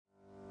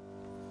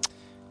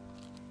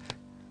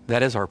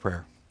That is our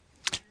prayer.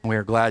 We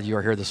are glad you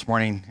are here this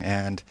morning,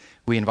 and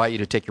we invite you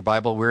to take your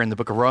Bible. We're in the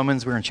book of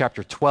Romans. We're in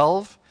chapter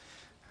 12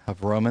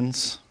 of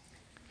Romans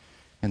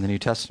in the New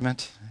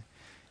Testament,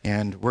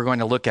 and we're going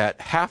to look at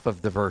half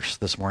of the verse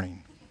this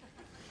morning.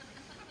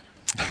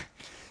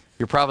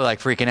 You're probably like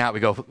freaking out.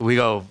 We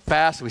go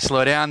fast, we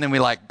slow down, then we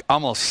like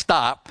almost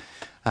stop.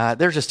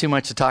 There's just too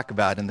much to talk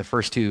about in the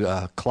first two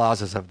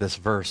clauses of this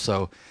verse,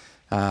 so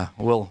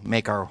we'll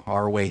make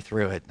our way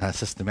through it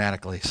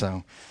systematically.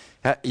 So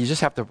you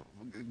just have to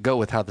go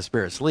with how the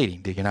Spirit's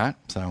leading, do you not?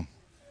 So,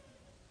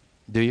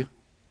 do you?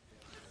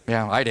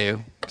 Yeah, I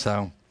do.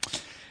 So,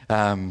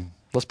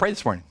 let's pray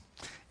this morning.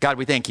 God,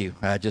 we thank you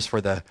just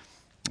for the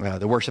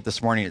worship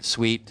this morning. It's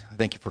sweet.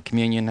 Thank you for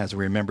communion as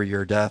we remember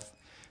your death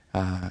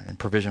and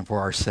provision for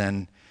our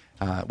sin.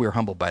 We are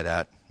humbled by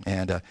that.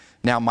 And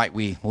now might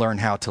we learn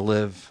how to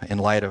live in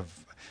light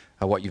of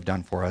what you've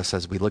done for us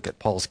as we look at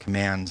Paul's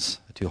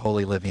commands to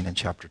holy living in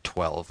chapter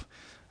 12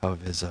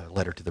 of his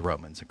letter to the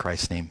Romans. In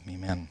Christ's name,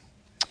 amen.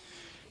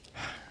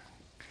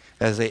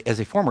 As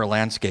a former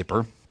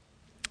landscaper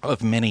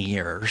of many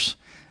years,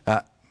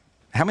 how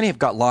many have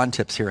got lawn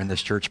tips here in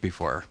this church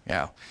before?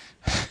 Yeah.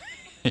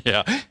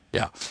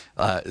 yeah.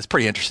 It's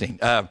pretty interesting.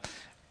 I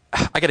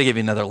got to give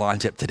you another lawn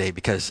tip today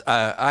because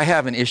I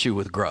have an issue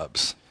with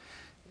grubs.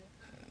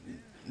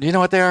 Do you know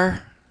what they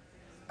are?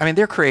 I mean,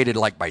 they're created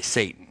like by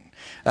Satan.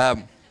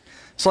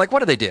 So like,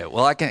 what do?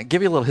 Well, I can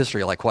give you a little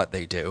history of like what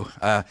they do.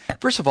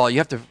 First of all, you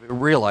have to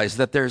realize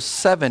that there's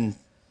 7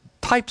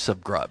 types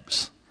of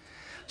grubs.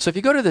 So if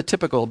you go to the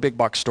typical big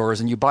box stores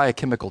and you buy a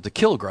chemical to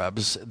kill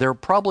grubs, they're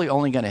probably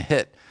only going to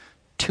hit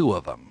 2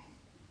 of them,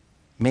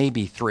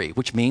 maybe 3,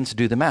 which means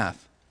do the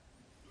math.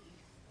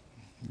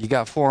 You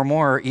got 4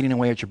 more eating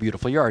away at your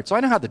beautiful yard. So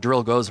I know how the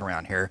drill goes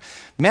around here.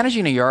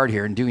 Managing a yard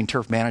here and doing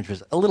turf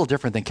management is a little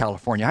different than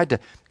California. I had to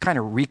kind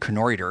of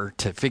reconnoiter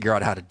to figure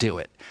out how to do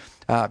it.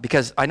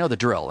 Because I know the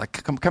drill.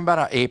 Like come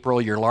about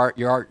April, your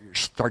yard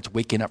starts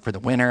waking up for the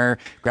winter.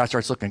 Grass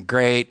starts looking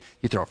great.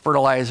 You throw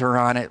fertilizer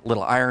on it,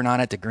 little iron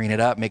on it to green it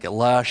up, make it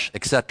lush,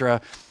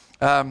 etc.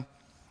 And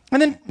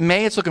then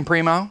May, it's looking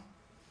primo.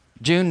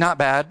 June, not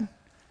bad.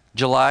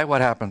 July,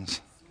 what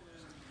happens?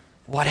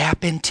 What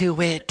happened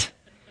to it?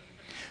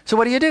 So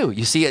what do?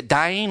 You see it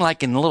dying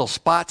like in little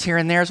spots here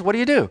and there. So what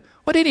do?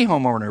 What any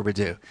homeowner would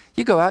do?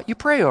 You go out, you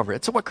pray over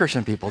it. So what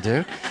Christian people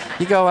do.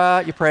 You go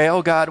out, you pray,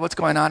 oh God, what's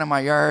going on in my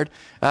yard,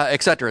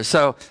 etc.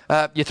 So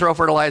you throw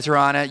fertilizer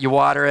on it, you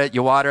water it,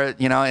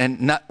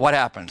 and what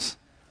happens?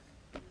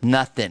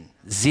 Nothing.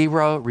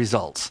 0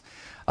 results.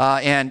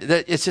 And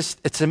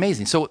it's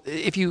amazing. So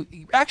if you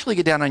actually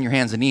get down on your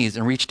hands and knees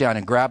and reach down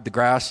and grab the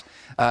grass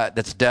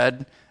that's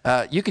dead,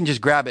 you can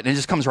just grab it and it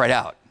just comes right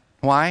out.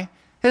 Why?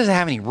 It doesn't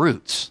have any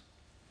roots.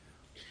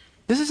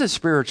 This is a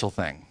spiritual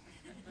thing.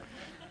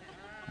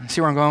 See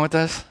where I'm going with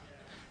this?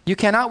 You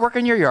cannot work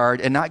in your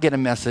yard and not get a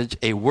message,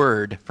 a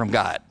word from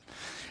God.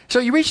 So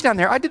you reach down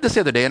there. I did this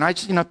the other day, and I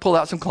just pulled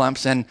out some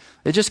clumps, and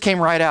it just came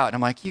right out. And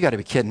I'm like, you got to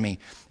be kidding me.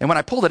 And when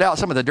I pulled it out,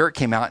 some of the dirt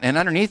came out, and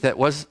underneath it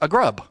was a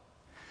grub.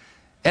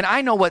 And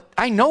I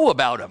know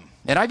about them,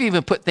 and I've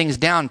even put things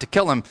down to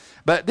kill them.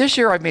 But this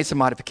year I've made some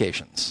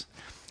modifications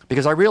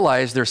because I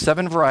realized there's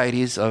 7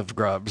 varieties of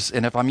grubs,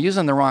 and if I'm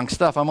using the wrong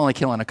stuff, I'm only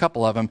killing a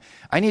couple of them.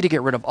 I need to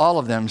get rid of all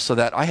of them so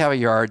that I have a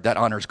yard that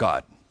honors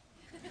God.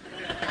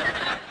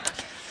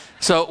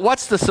 So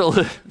what's the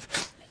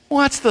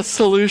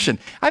solution?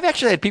 I've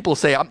actually had people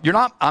say,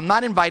 I'm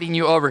not inviting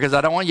you over because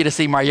I don't want you to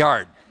see my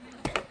yard.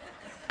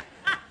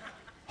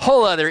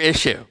 Whole other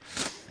issue.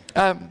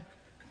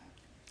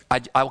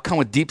 I'll come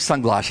with deep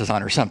sunglasses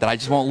on or something. I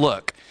just won't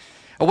look.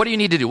 What do you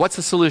need to do? What's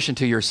the solution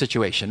to your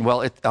situation?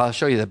 Well, I'll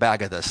show you the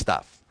bag of this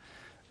stuff.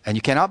 And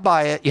you cannot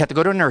buy it. You have to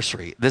go to a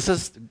nursery. This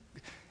is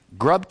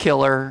Grub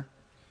Killer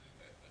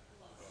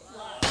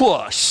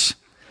Plus.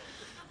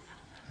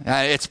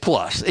 It's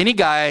plus. Any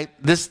guy,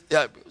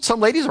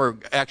 some ladies are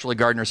actually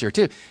gardeners here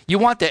too. You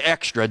want the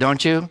extra,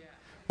 don't you? Yeah.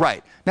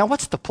 Right. Now,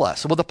 what's the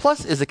plus? Well, the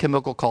plus is a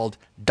chemical called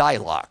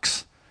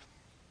Dilox.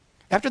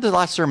 After the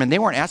last sermon, they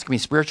weren't asking me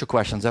spiritual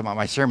questions about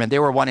my sermon. They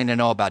were wanting to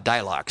know about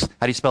Dilox.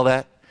 How do you spell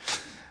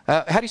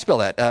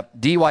that?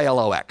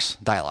 D-Y-L-O-X,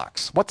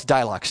 Dilox. What's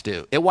Dilox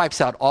do? It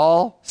wipes out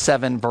all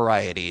 7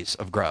 varieties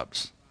of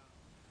grubs.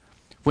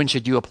 When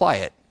should you apply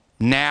it?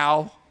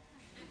 Now.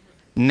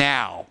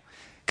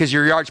 Because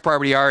your yard's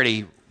probably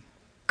already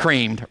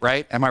creamed,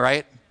 right? Am I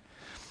right?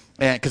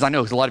 And because I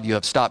know a lot of you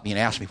have stopped me and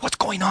asked me, what's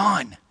going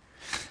on?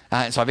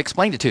 So I've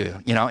explained it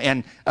to you,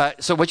 And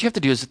so what you have to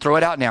do is throw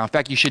it out now. In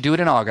fact, you should do it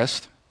in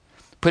August.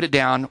 Put it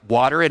down,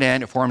 water it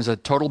in. It forms a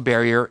total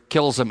barrier,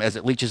 kills them as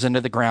it leaches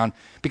into the ground.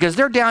 Because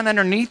they're down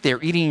underneath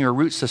there eating your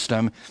root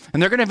system.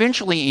 And they're going to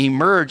eventually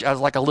emerge as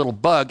like a little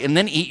bug and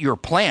then eat your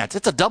plants.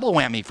 It's a double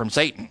whammy from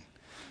Satan.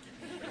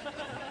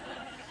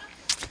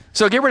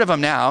 So get rid of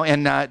them now,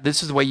 and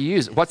this is the way you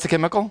use it. What's the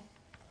chemical?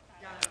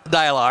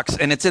 Dilox,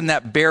 and it's in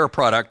that Bayer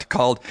product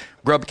called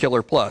Grub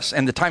Killer Plus.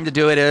 And the time to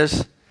do it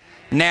is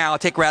now.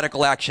 Take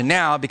radical action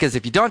now, because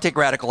if you don't take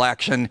radical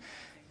action,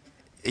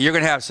 you're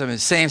going to have some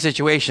same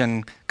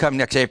situation come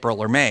next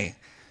April or May.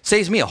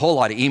 Saves me a whole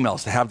lot of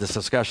emails to have this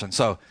discussion.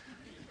 So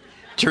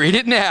treat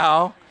it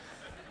now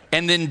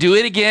and then do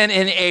it again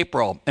in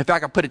April. In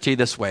fact, I'll put it to you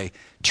this way.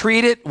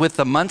 Treat it with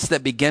the months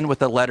that begin with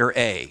the letter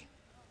A.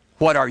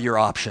 What are your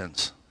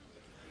options?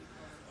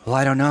 Well,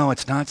 I don't know.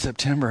 It's not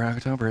September,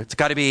 October. It's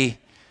got to be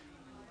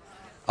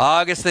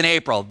August and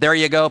April. There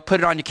you go. Put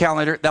it on your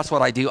calendar. That's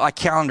what I do. I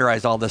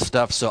calendarize all this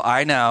stuff so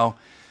I know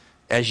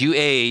as you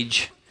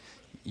age,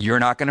 you're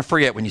not going to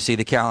forget when you see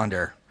the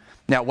calendar.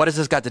 Now, what has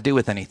this got to do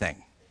with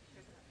anything?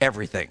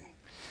 Everything.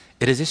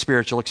 It is a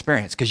spiritual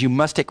experience because you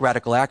must take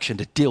radical action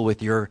to deal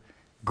with your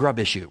grub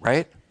issue,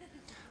 right?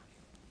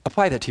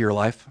 Apply that to your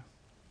life.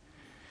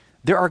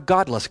 There are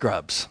godless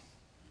grubs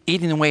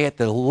eating away at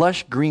the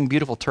lush, green,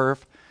 beautiful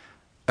turf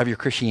of your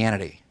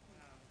Christianity.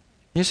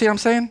 You see what I'm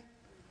saying?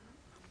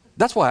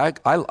 That's why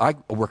I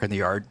work in the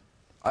yard,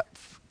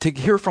 to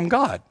hear from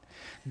God.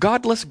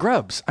 Godless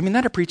grubs. I mean,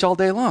 that'll preach all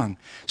day long.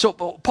 So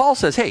Paul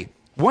says, hey,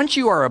 once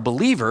you are a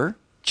believer,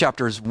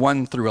 chapters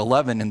 1 through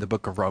 11 in the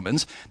book of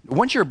Romans,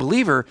 once you're a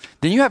believer,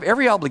 then you have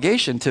every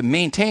obligation to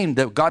maintain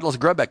the godless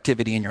grub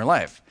activity in your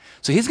life.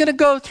 So he's going to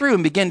go through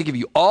and begin to give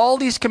you all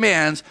these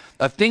commands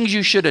of things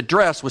you should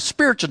address with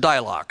spiritual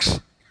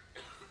dialogues,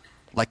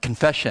 like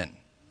confession,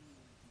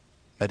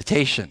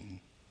 meditation,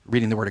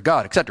 reading the Word of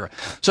God, etc.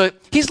 So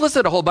he's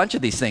listed a whole bunch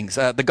of these things.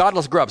 The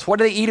godless grubs, what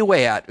do they eat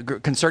away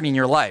at concerning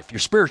your life, your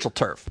spiritual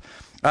turf?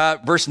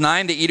 Verse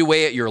 9, they eat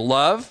away at your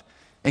love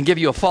and give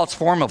you a false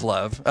form of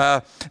love.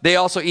 They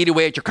also eat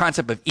away at your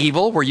concept of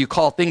evil, where you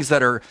call things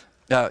that are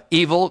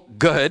evil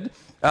good.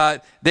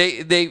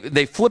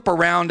 They flip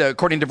around,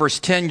 according to verse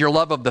 10, your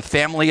love of the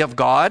family of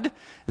God,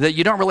 that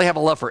you don't really have a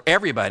love for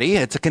everybody.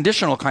 It's a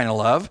conditional kind of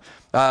love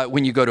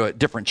when you go to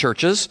different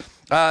churches.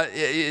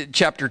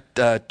 Chapter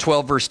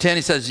 12, verse 10,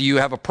 he says you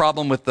have a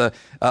problem with the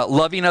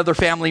loving other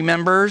family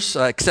members,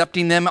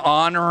 accepting them,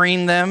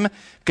 honoring them,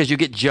 because you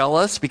get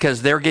jealous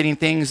because they're getting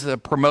things,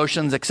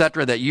 promotions,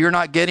 etc., that you're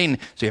not getting.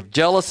 So you have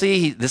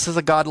jealousy. This is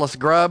a godless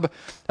grub.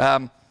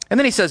 And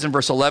then he says in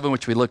verse 11,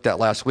 which we looked at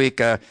last week,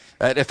 it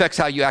affects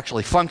how you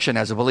actually function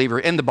as a believer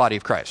in the body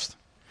of Christ.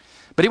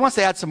 But he wants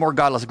to add some more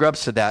godless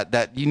grubs to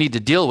that you need to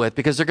deal with,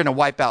 because they're going to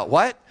wipe out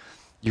what?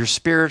 Your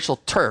spiritual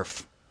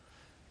turf.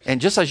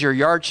 And just as your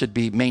yard should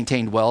be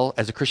maintained well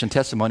as a Christian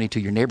testimony to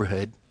your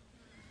neighborhood,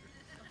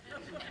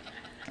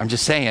 I'm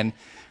just saying,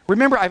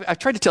 remember, I've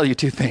tried to tell you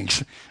two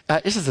things.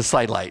 This is a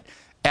sidelight.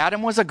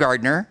 Adam was a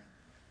gardener.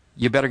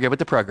 You better get with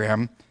the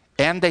program.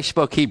 And they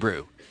spoke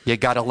Hebrew. You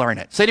got to learn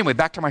it. So anyway,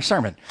 back to my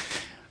sermon.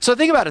 So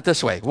think about it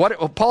this way.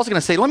 What Paul's going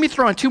to say, let me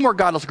throw in two more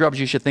godless grubs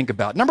you should think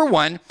about. Number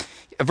one,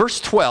 verse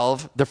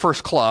 12, the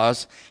first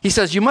clause, he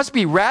says, you must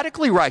be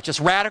radically righteous.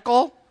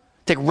 Radical,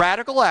 take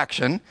radical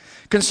action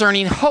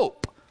concerning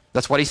hope.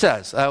 That's what he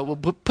says. We'll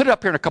put it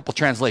up here in a couple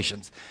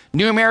translations.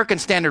 New American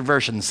Standard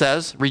Version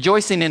says,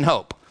 rejoicing in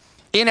hope.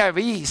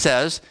 NIV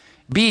says,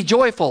 be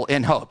joyful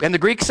in hope. And the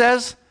Greek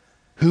says,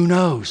 who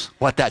knows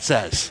what that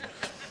says?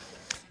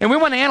 And we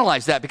want to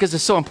analyze that because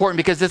it's so important,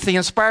 because it's the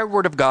inspired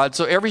word of God.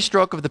 So every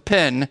stroke of the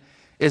pen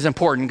is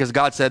important because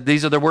God said,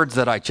 these are the words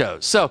that I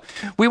chose. So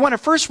we want to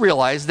first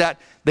realize that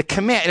the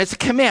command, and it's a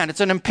command,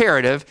 it's an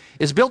imperative,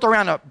 is built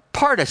around a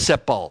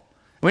participle.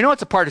 We know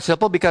it's a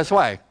participle because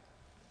why?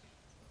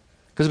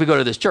 Because we go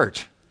to this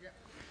church.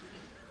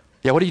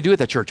 Yeah, what do you do at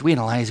that church? We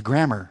analyze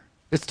grammar.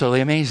 It's totally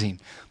amazing.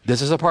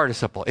 This is a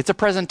participle. It's a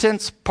present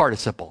tense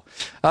participle.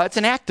 It's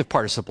an active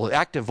participle.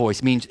 Active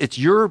voice means it's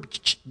your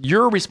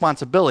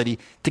responsibility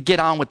to get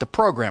on with the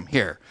program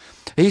here.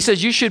 He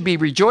says you should be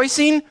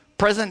rejoicing,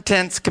 present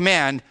tense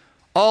command,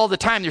 all the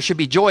time. There should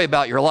be joy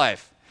about your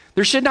life.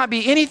 There should not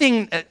be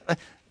anything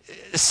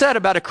said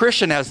about a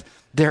Christian as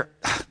they're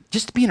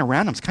just being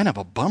around them is kind of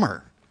a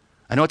bummer.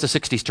 I know it's a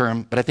 60s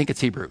term, but I think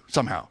it's Hebrew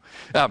somehow.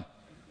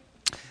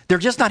 They're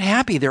just not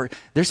happy. They're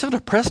so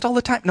depressed all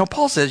the time. No,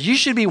 Paul says you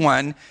should be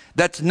one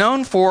that's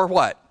known for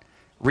what?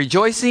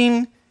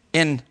 Rejoicing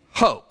in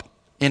hope.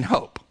 In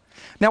hope.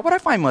 Now, what I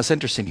find most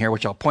interesting here,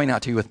 which I'll point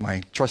out to you with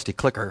my trusty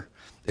clicker,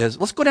 is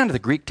let's go down to the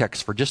Greek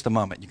text for just a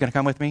moment. You going to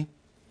come with me?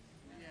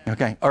 Yeah.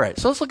 Okay. All right.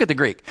 So let's look at the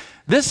Greek.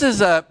 This is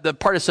the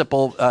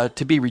participle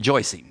to be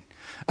rejoicing.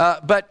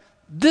 But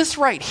this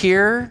right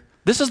here,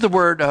 this is the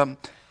word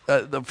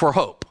for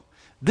hope.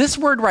 This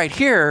word right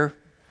here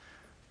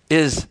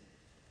is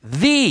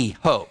the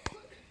hope.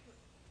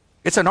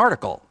 It's an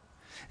article.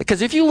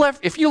 Because if you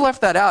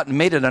left that out and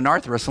made it an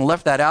arthrus and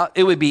left that out,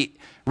 it would be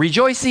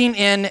rejoicing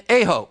in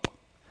a hope.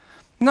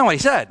 Not what he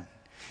said.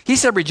 He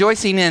said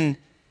rejoicing in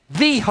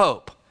the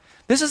hope.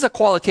 This is a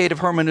qualitative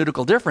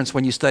hermeneutical difference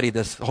when you study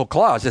this whole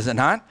clause, is it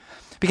not?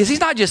 Because he's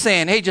not just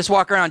saying, hey, just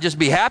walk around, just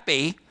be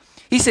happy.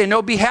 He's saying,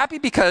 no, be happy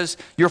because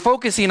you're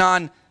focusing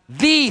on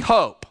the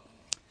hope.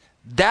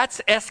 That's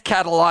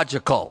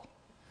eschatological.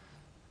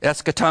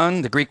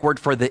 Eschaton, the Greek word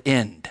for the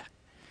end.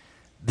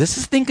 This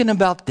is thinking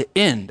about the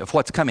end of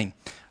what's coming.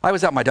 I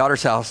was at my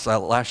daughter's house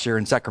last year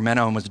in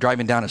Sacramento and was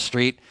driving down a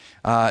street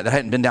that I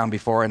hadn't been down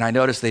before, and I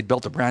noticed they'd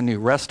built a brand new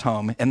rest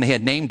home, and they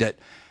had named it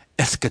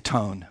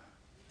Eschaton.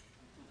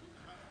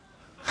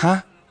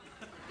 Huh?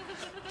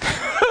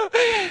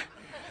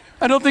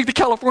 I don't think the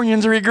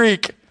Californians read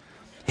Greek.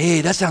 Hey,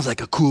 that sounds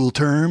like a cool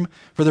term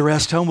for the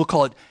rest home. We'll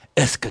call it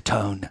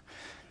eschaton.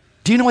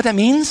 Do you know what that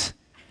means?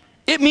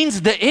 It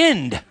means the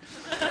end.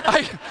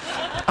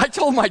 I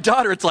told my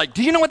daughter, it's like,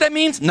 do you know what that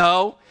means?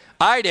 No,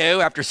 I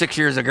do, after 6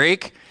 years of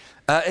Greek.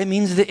 It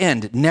means the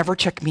end. Never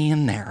check me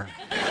in there.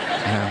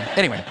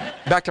 Anyway,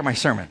 back to my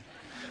sermon.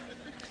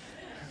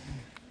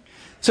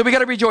 So we got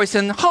to rejoice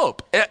in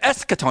hope,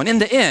 eschaton, in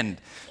the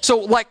end. So,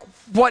 like,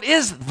 what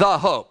is the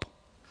hope?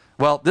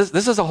 Well,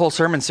 this is a whole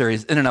sermon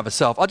series in and of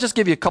itself. I'll just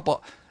give you a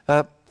couple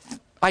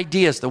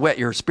ideas to whet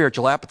your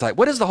spiritual appetite.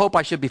 What is the hope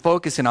I should be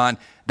focusing on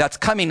that's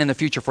coming in the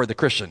future for the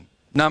Christian?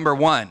 Number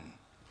one,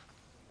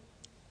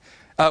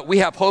 we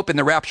have hope in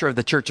the rapture of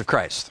the Church of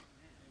Christ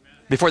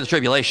before the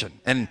tribulation.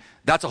 And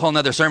that's a whole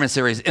nother sermon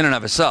series in and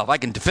of itself. I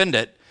can defend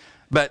it.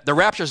 But the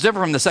rapture is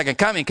different from the second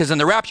coming, because in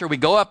the rapture we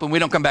go up and we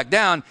don't come back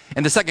down.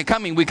 In the second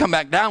coming, we come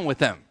back down with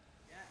him.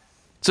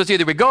 So it's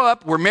either we go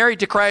up, we're married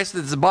to Christ,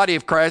 it's the body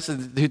of Christ,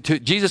 to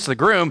Jesus the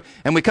groom,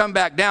 and we come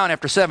back down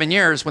after 7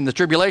 years when the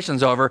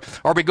tribulation's over,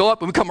 or we go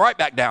up and we come right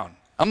back down.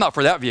 I'm not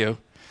for that view.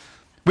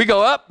 We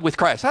go up with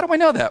Christ. How do I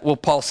know that? Well,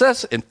 Paul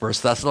says in 1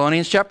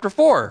 Thessalonians chapter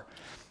 4,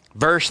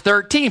 verse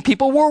 13,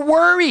 people were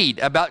worried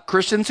about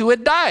Christians who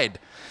had died.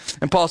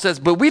 And Paul says,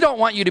 but we don't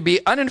want you to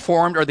be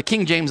uninformed, or the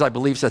King James, I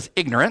believe, says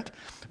ignorant,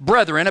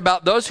 brethren,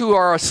 about those who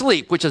are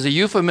asleep, which is a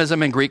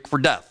euphemism in Greek for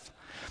death,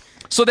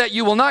 so that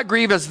you will not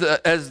grieve as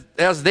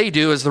they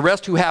do, as the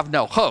rest who have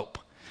no hope.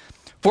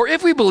 For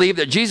if we believe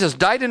that Jesus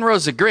died and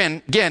rose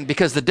again,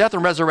 because the death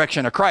and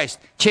resurrection of Christ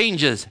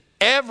changes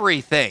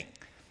everything.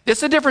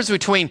 It's the difference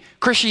between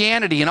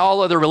Christianity and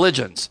all other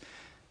religions.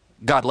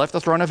 God left the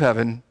throne of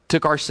heaven,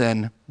 took our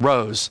sin,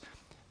 rose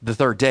the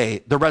third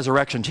day. The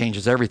resurrection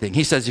changes everything.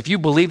 He says, if you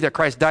believe that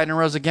Christ died and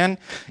rose again,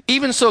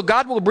 even so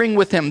God will bring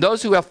with him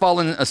those who have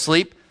fallen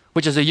asleep,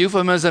 which is a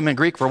euphemism in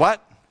Greek for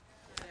what?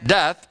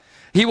 Death.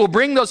 He will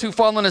bring those who've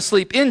fallen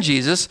asleep in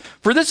Jesus.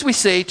 For this we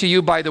say to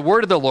you by the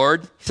word of the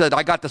Lord. He said,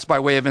 I got this by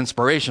way of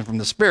inspiration from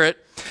the Spirit,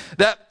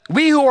 that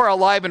we who are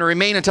alive and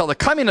remain until the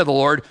coming of the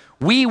Lord,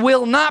 we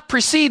will not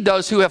precede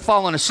those who have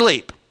fallen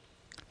asleep.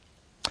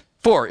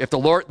 For if the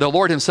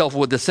Lord himself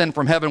will descend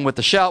from heaven with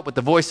the shout, with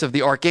the voice of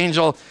the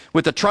archangel,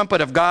 with the trumpet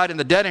of God, and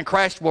the dead in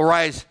Christ will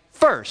rise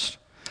first.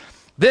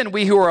 Then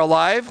we who are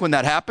alive, when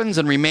that happens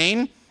and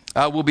remain,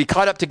 will be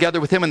caught up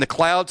together with him in the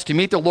clouds to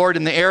meet the Lord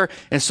in the air,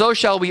 and so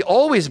shall we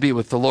always be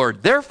with the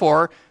Lord.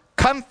 Therefore,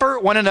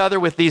 comfort one another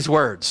with these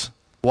words.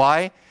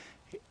 Why?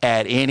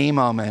 At any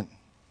moment,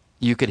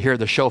 you could hear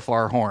the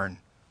shofar horn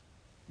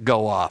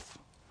go off.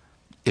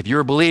 If you're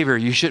a believer,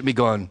 you shouldn't be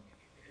going,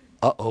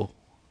 uh-oh.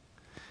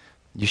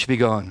 You should be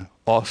going,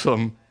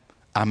 awesome,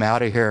 I'm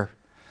out of here.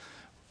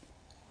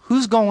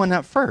 Who's going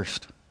up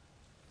first?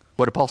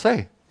 What did Paul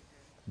say?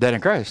 Dead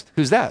in Christ.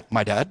 Who's that?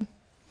 My dad.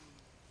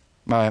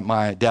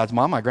 My dad's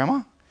mom, my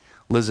grandma.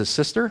 Liz's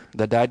sister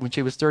that died when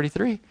she was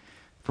 33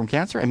 from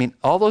cancer. I mean,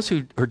 all those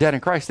who are dead in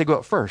Christ, they go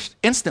up first,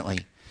 instantly.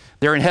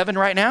 They're in heaven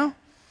right now,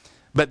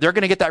 but they're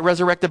going to get that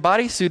resurrected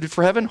body suited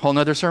for heaven. Whole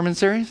nother sermon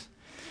series.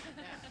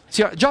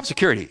 See, job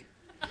security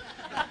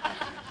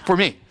for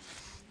me.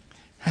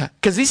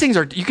 Because these things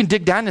you can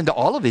dig down into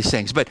all of these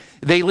things, but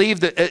they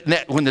leave,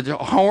 when the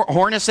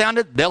horn is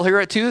sounded, they'll hear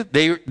it too.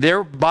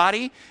 Their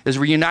body is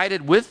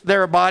reunited with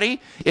their body.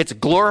 It's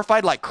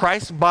glorified like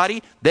Christ's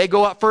body. They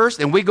go up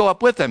first and we go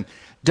up with them.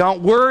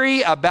 Don't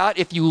worry about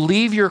if you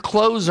leave your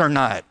clothes or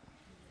not.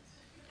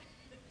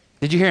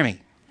 Did you hear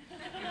me?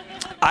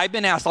 I've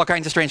been asked all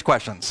kinds of strange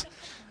questions.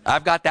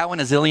 I've got that one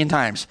a zillion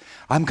times.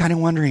 I'm kind of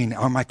wondering,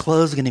 are my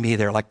clothes going to be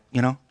there? Like,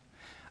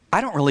 I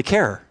don't really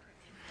care.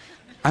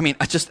 I mean,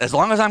 just as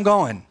long as I'm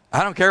going,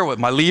 I don't care what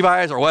my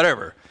Levi's or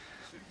whatever.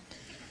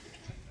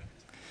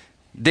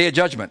 Day of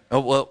judgment. Oh,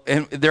 well,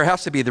 and there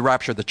has to be the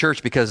rapture of the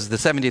church, because the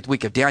 70th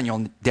week of Daniel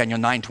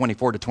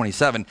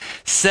 9:24-27,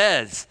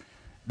 says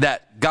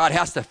that God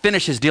has to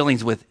finish his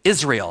dealings with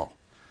Israel.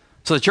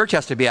 So the church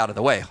has to be out of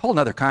the way. Whole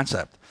other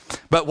concept.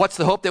 But what's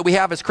the hope that we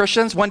have as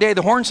Christians? One day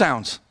the horn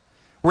sounds.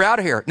 We're out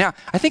of here. Now,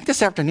 I think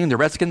this afternoon the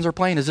Redskins are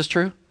playing. Is this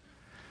true?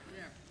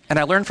 Yeah. And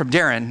I learned from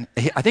Darren.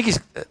 I think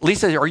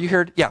Lisa, are you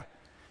here? Yeah.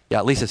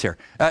 Yeah, Lisa's here.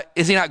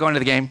 Is he not going to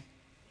the game?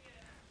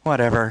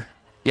 Whatever.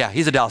 Yeah,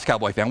 he's a Dallas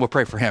Cowboy fan. We'll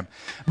pray for him.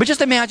 But just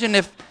imagine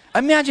if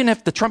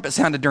the trumpet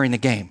sounded during the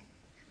game.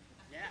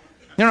 You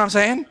know what I'm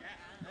saying?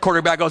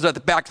 Quarterback goes at the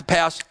back to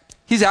pass.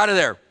 He's out of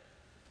there.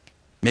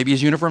 Maybe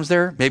his uniform's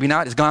there. Maybe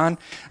not. It's gone.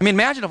 I mean,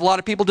 imagine if a lot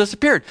of people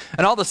disappeared.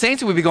 And all the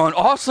saints would be going,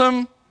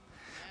 awesome.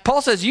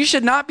 Paul says you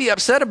should not be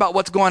upset about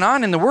what's going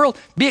on in the world.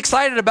 Be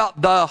excited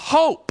about the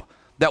hope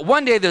that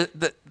one day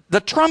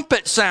the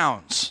trumpet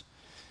sounds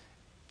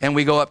and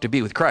we go up to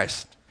be with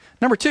Christ.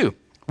 Number two,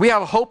 we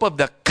have a hope of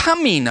the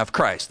coming of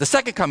Christ, the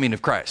second coming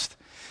of Christ.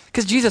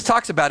 Because Jesus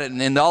talks about it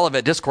in the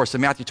Olivet Discourse in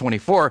Matthew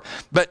 24.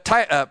 But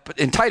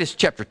in Titus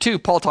chapter 2,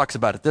 Paul talks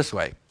about it this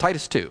way.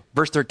 Titus 2,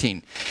 verse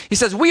 13. He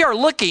says, we are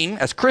looking,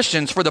 as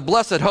Christians, for the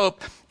blessed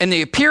hope in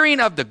the appearing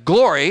of the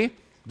glory,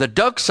 the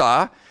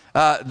doxa,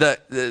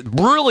 the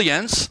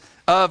brilliance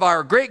of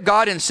our great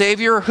God and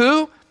Savior,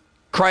 who?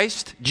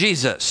 Christ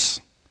Jesus.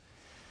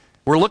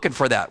 We're looking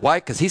for that. Why?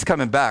 Because he's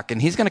coming back,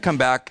 and he's going to come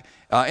back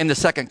in the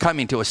second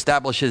coming to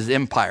establish his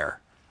empire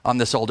on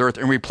this old earth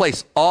and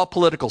replace all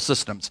political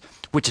systems,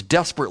 which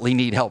desperately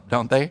need help,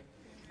 don't they?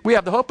 We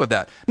have the hope of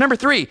that. Number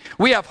 3,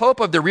 we have hope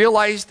of the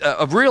realized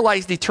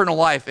eternal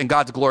life in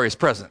God's glorious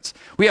presence.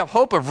 We have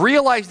hope of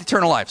realized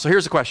eternal life. So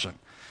here's the question.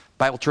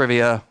 Bible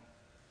trivia,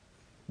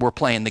 we're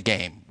playing the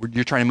game.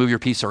 You're trying to move your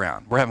piece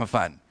around. We're having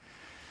fun.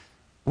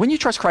 When you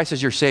trust Christ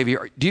as your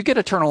Savior, do you get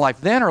eternal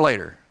life then or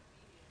later?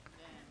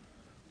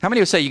 How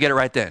many would say you get it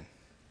right then?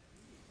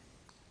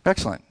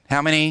 Excellent.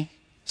 How many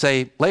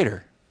say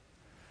later?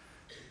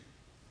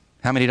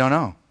 How many don't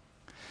know?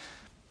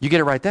 You get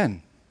it right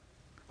then.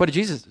 What did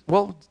Jesus?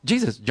 Well,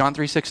 Jesus, John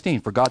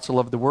 3:16, for God so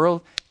loved the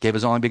world, gave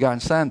his only begotten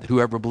Son, that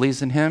whoever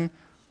believes in him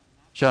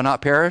shall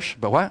not perish,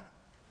 but what?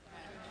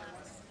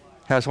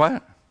 Has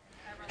what?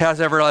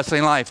 Has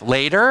everlasting life.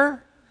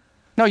 Later?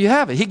 No, you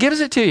have it. He gives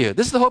it to you.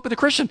 This is the hope of the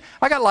Christian.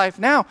 I got life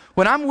now.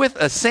 When I'm with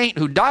a saint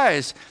who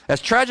dies,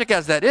 as tragic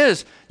as that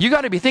is, you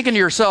got to be thinking to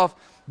yourself,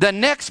 the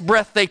next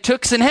breath they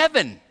took's in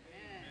heaven.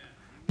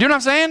 You know what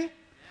I'm saying?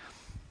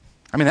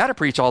 I mean, that'll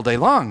preach all day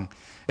long.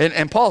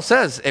 And Paul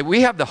says,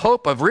 we have the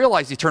hope of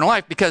realized eternal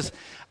life because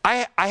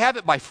I have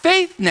it by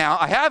faith now.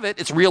 I have it.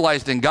 It's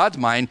realized in God's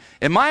mind.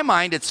 In my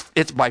mind,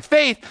 it's by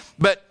faith.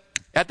 But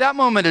at that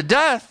moment of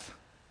death,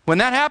 when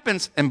that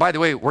happens, and by the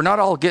way, we're not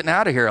all getting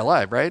out of here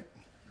alive, right?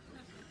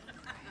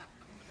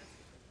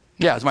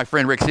 Yeah, as my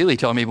friend Rick Seeley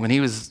told me when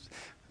he was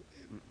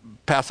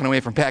passing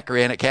away from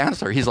pancreatic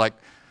cancer, he's like,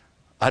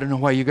 I don't know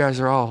why you guys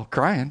are all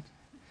crying.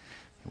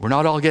 We're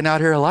not all getting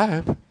out here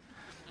alive.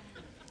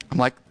 I'm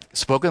like,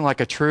 spoken like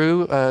a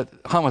true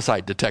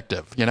homicide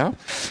detective, you know?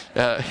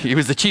 He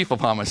was the chief of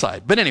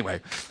homicide. But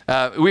anyway,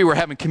 we were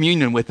having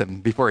communion with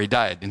him before he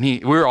died. And we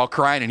were all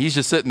crying, and he's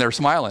just sitting there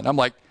smiling. I'm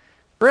like,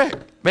 Rick.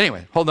 But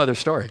anyway, whole nother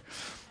story.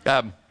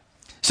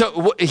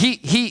 So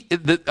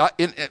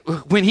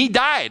when he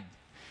died,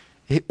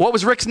 what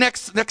was Rick's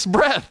next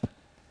breath?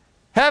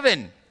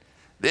 Heaven.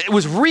 It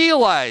was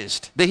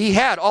realized that he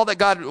had all that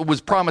God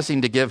was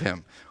promising to give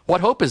him.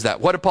 What hope is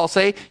that? What did Paul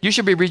say? You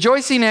should be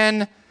rejoicing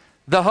in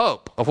the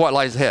hope of what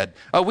lies ahead.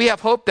 We have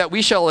hope that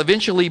we shall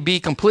eventually be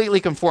completely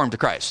conformed to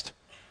Christ.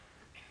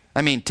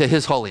 I mean, to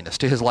his holiness,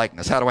 to his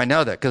likeness. How do I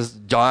know that? Because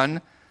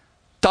John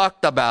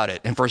talked about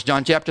it in 1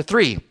 John chapter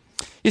 3.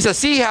 He says,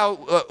 see how,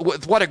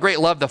 what a great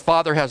love the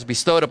Father has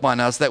bestowed upon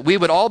us, that we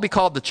would all be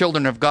called the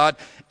children of God,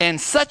 and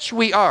such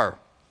we are.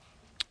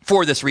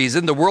 For this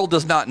reason, the world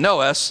does not know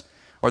us,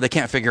 or they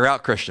can't figure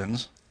out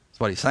Christians. That's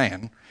what he's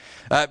saying.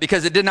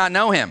 Because it did not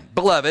know him.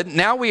 Beloved,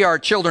 now we are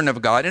children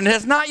of God, and it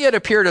has not yet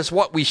appeared as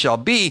what we shall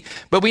be,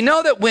 but we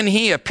know that when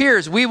he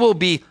appears, we will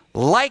be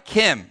like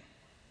him,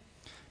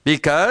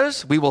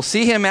 because we will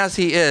see him as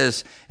he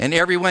is, and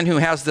everyone who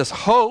has this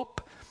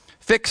hope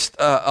fixed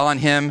on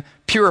him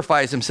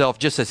purifies himself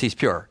just as he's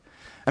pure.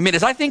 I mean,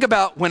 as I think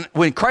about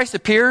when Christ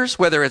appears,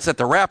 whether it's at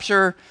the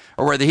rapture,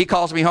 or whether he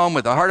calls me home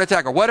with a heart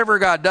attack, or whatever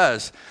God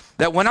does,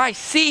 that when I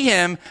see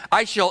him,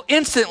 I shall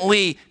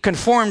instantly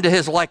conform to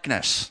his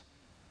likeness.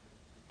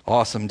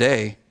 Awesome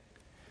day.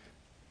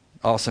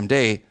 Awesome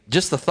day.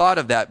 Just the thought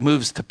of that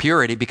moves to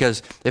purity,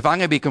 because if I'm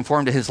going to be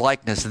conformed to his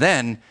likeness,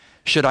 then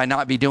should I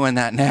not be doing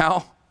that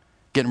now?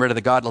 Getting rid of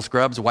the godless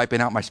grubs,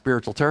 wiping out my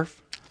spiritual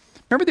turf?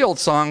 Remember the old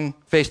song,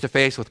 Face to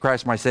Face with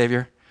Christ my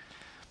Savior?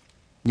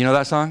 You know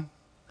that song?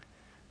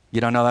 You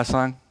don't know that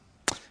song?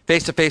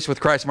 Face to face with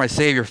Christ my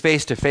Savior,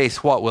 face to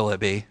face, what will it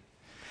be?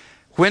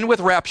 When with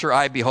rapture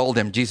I behold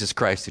him, Jesus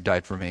Christ who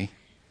died for me.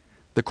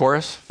 The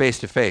chorus, face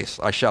to face,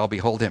 I shall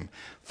behold him.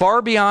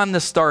 Far beyond the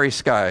starry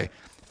sky,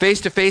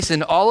 face to face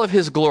in all of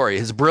his glory,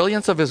 his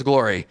brilliance of his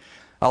glory,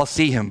 I'll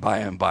see him by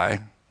and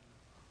by.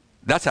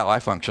 That's how I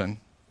function.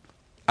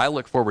 I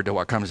look forward to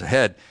what comes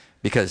ahead,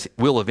 because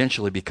we'll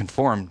eventually be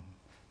conformed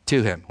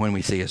to him when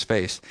we see his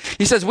face.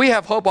 He says we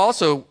have hope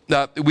also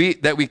that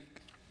we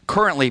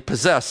currently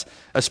possess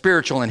a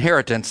spiritual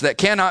inheritance that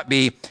cannot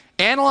be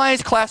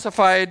analyzed,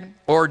 classified,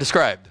 or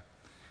described.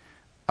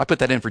 I put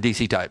that in for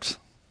DC types.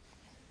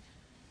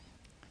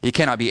 It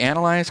cannot be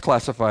analyzed,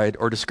 classified,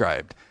 or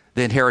described,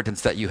 the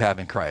inheritance that you have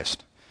in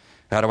Christ.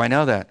 How do I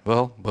know that?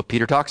 Well,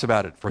 Peter talks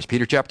about it. 1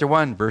 Peter chapter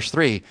 1, verse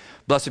 3.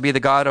 Blessed be the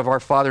God of our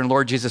Father and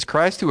Lord Jesus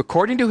Christ, who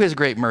according to his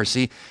great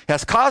mercy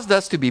has caused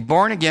us to be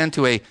born again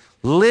to a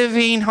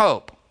living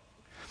hope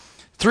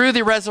through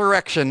the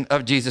resurrection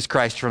of Jesus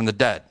Christ from the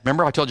dead.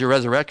 Remember, I told you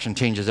resurrection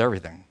changes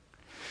everything.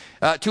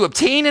 To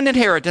obtain an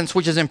inheritance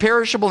which is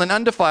imperishable and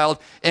undefiled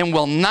and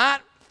will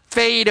not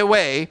fade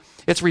away.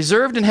 It's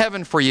reserved in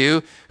heaven for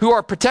you, who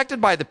are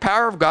protected by the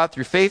power of God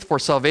through faith for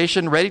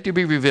salvation, ready to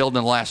be revealed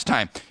in the last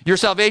time. Your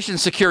salvation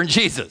is secure in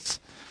Jesus.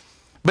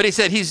 But he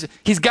said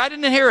he's got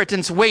an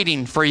inheritance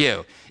waiting for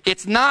you.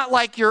 It's not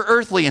like your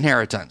earthly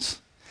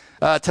inheritance.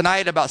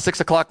 Tonight, about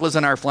 6 o'clock, Liz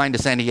and I are flying to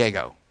San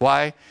Diego.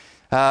 Why?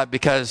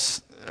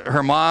 Because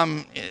her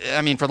mom,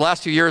 for the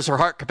last 2 years, her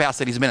heart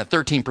capacity has been at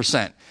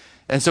 13%.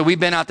 And so we've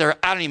been out there.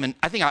 I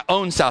think I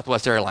own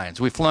Southwest Airlines.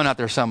 We've flown out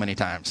there so many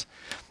times.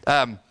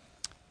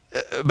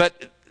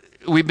 But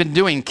we've been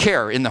doing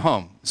care in the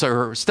home. So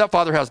her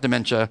stepfather has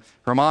dementia.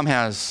 Her mom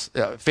has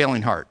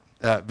failing heart.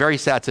 Very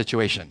sad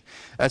situation.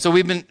 So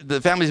the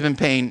family's been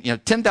paying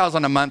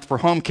 $10,000 a month for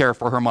home care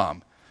for her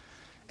mom,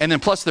 and then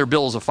plus their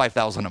bills of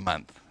 $5,000 a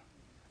month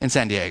in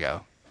San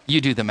Diego.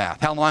 You do the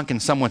math. How long can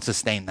someone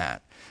sustain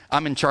that?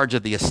 I'm in charge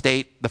of the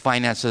estate, the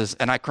finances,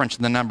 and I crunch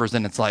the numbers,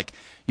 and it's like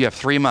you have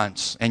 3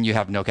 months and you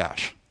have no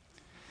cash.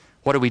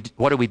 What do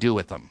we do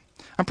with them?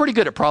 I'm pretty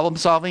good at problem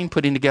solving,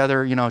 putting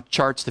together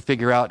charts to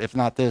figure out if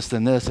not this,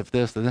 then this, if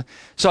this, then this.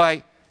 So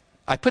I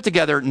put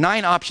together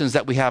 9 options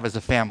that we have as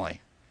a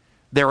family.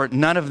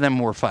 None of them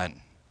were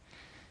fun.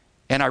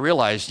 And I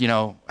realized,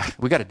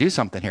 we got to do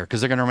something here because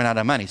they're going to run out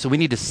of money. So we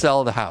need to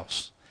sell the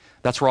house.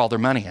 That's where all their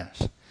money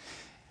is.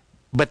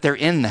 But they're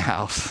in the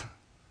house.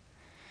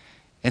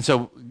 And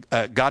so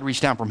God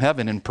reached down from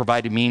heaven and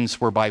provided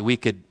means whereby we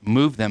could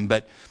move them.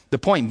 But the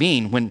point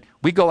being, when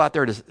we go out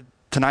there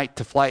tonight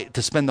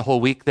to spend the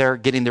whole week there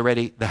getting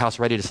the house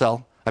ready to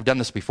sell, I've done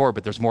this before,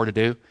 but there's more to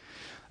do.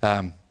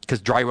 Because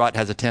dry rot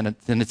has a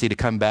tendency to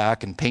come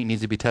back and paint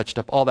needs to be touched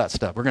up, all that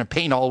stuff. We're going to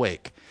paint all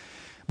week.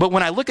 But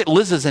when I look at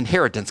Liz's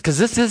inheritance, because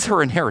this is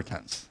her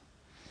inheritance,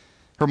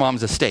 her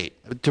mom's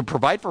estate, to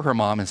provide for her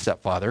mom and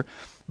stepfather.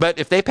 But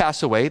if they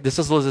pass away, this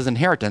is Liz's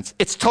inheritance.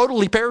 It's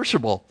totally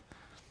perishable.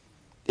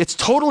 It's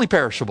totally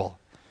perishable.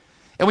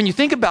 And when you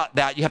think about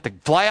that, you have to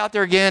fly out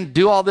there again,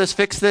 do all this,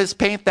 fix this,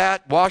 paint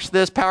that, wash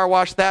this, power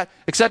wash that,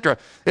 etc.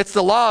 It's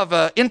the law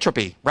of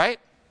entropy, right?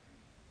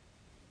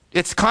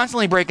 It's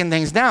constantly breaking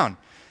things down.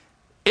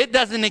 It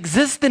doesn't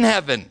exist in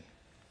heaven.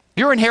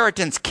 Your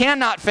inheritance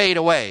cannot fade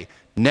away.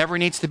 Never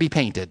needs to be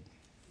painted.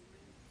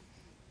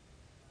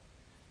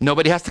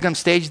 Nobody has to come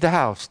stage the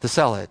house to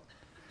sell it.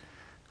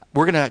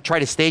 We're going to try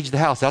to stage the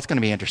house. That's going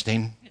to be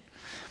interesting.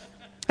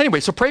 Anyway,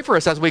 so pray for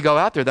us as we go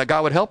out there that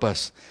God would help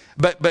us.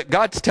 But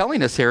God's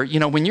telling us here,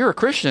 when you're a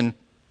Christian,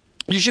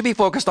 you should be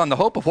focused on the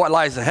hope of what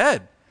lies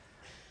ahead.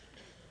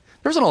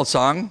 There's an old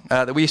song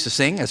that we used to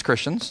sing as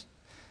Christians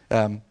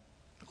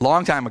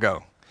long time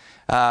ago.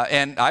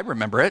 And I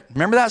remember it.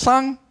 Remember that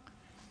song?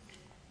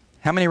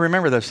 How many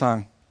remember this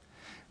song?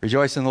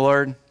 Rejoice in the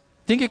Lord.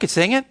 Think you could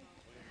sing it?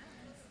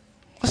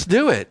 Let's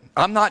do it.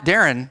 I'm not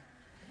Darren.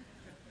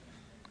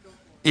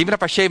 Even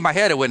if I shaved my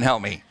head, it wouldn't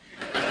help me.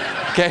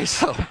 Okay,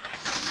 so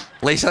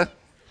Lisa,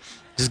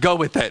 just go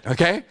with it,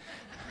 okay?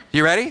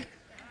 You ready?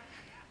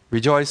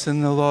 Rejoice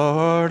in the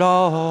Lord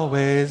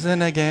always,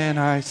 and again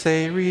I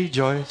say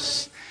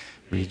rejoice.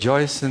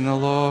 Rejoice in the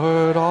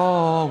Lord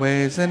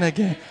always, and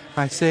again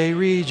I say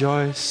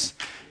rejoice.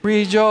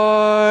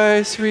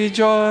 Rejoice,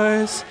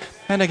 rejoice,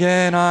 and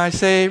again I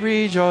say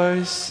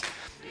rejoice.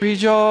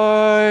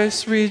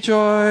 Rejoice,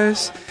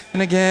 rejoice,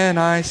 and again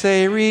I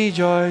say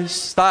rejoice.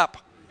 Stop.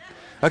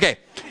 Okay,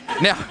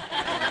 now,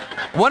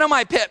 one of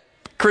my pet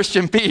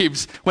Christian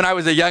peeves when I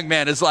was a young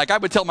man is I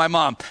would tell my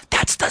mom,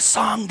 that's the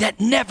song that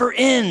never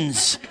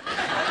ends.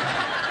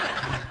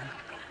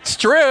 It's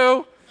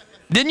true.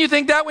 Didn't you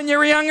think that when you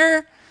were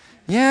younger?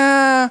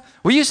 Yeah.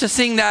 We used to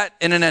sing that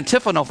in an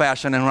antiphonal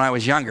fashion when I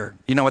was younger.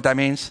 You know what that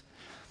means?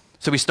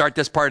 So we start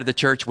this part of the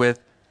church with,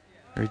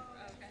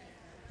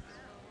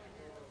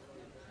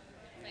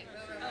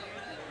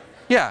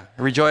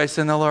 rejoice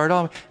in the Lord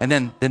always. And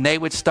then they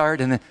would start,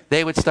 and then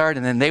they would start,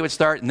 and then they would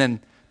start, and then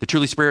the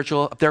truly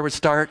spiritual up there would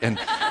start, and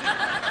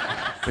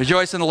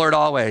rejoice in the Lord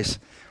always.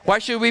 Why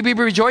should we be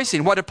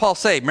rejoicing? What did Paul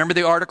say? Remember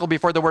the article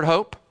before the word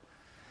hope?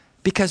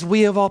 Because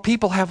we of all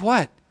people have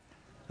what?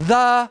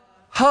 The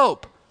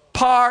hope.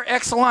 Par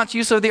excellence,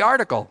 use of the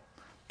article.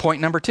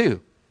 Point number 2.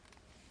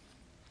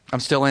 I'm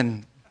still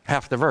in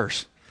half the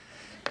verse.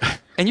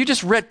 And you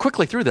just read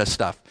quickly through this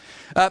stuff.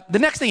 The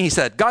next thing he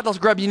said, godless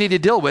grub you need to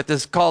deal with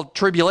is called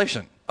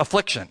tribulation,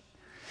 affliction.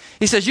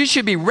 He says you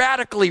should be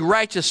radically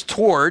righteous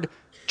toward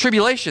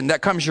tribulation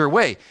that comes your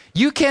way.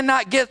 You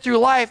cannot get through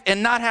life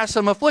and not have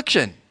some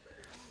affliction.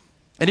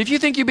 And if you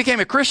think you became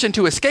a Christian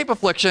to escape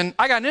affliction,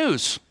 I got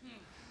news.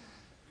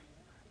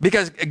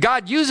 Because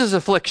God uses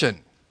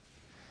affliction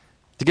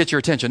to get your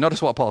attention.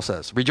 Notice what Paul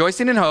says.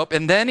 Rejoicing in hope,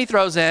 and then he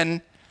throws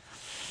in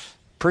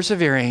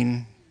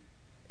persevering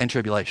in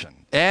tribulation.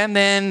 And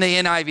then the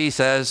NIV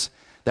says,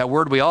 that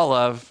word we all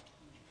love,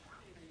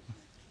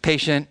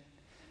 patient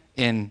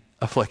in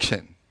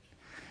affliction.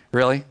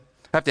 Really?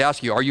 I have to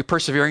ask you, are you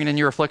persevering in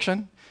your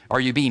affliction? Are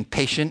you being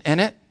patient in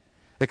it?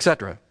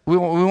 Etc. We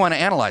want to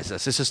analyze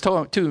this. This is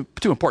too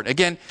important.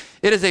 Again,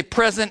 it is a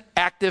present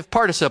active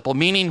participle,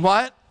 meaning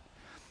what?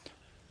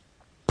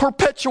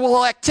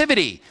 Perpetual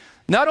activity.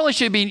 Not only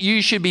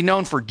you should be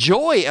known for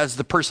joy as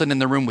the person in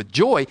the room with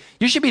joy,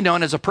 you should be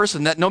known as a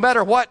person that no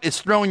matter what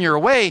is thrown your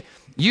way,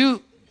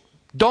 you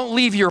don't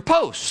leave your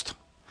post.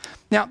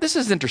 Now, this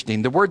is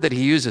interesting. The word that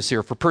he uses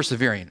here for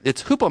persevering,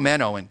 it's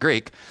hupomeno in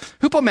Greek.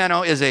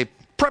 Hupomeno is a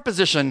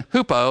preposition,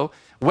 hupo,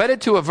 wedded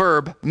to a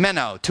verb,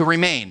 meno, to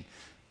remain.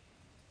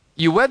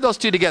 You wed those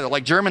two together,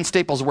 like German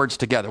staples words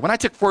together. When I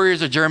took 4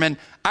 years of German,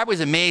 I was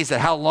amazed at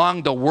how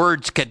long the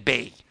words could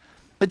be.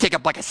 They'd take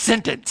up like a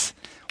sentence.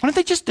 Why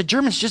don't the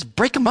Germans just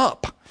break them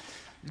up?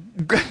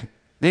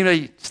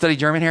 Anybody study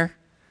German here?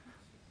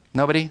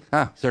 Nobody?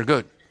 They're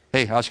good.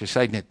 Hey, Oscar,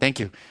 thank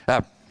you.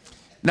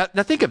 Now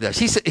think of this.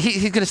 He's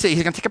going to say,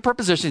 he's going to take a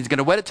preposition, he's going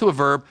to wed it to a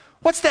verb.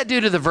 What's that do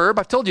to the verb?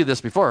 I've told you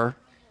this before.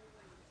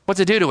 What's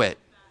it do to it?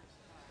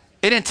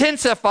 It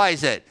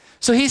intensifies it.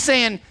 So he's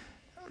saying,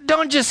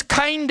 don't just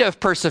kind of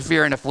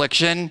persevere in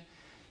affliction,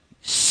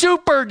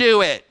 super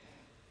do it.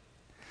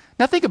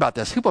 Now think about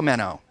this,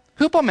 hupomeno.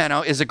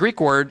 Hupomeno is a Greek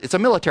word, it's a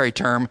military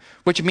term,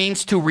 which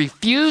means to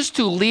refuse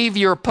to leave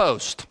your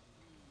post.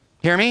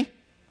 Hear me?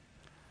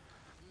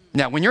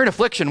 Now, when you're in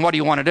affliction, what do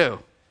you want to do?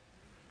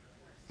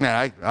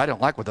 Man, I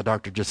don't like what the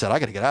doctor just said. I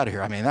got to get out of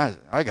here. I mean,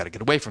 I got to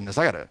get away from this.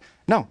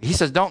 No, he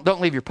says,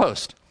 don't leave your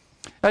post.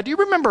 Do you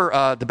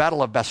remember the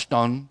Battle of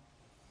Bastogne?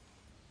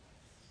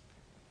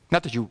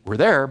 Not that you were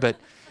there, but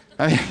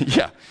I mean,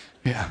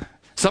 yeah.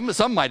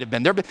 Some might have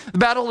been there. But the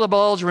Battle of the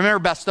Bulge,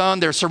 remember Bastogne?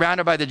 They're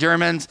surrounded by the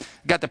Germans,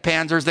 got the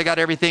Panzers, they got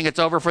everything. It's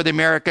over for the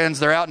Americans.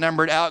 They're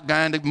outnumbered,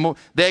 outgunned.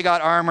 They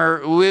got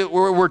armor.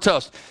 We're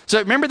toast. So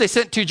remember they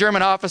sent 2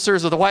 German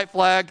officers with a white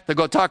flag to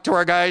go talk to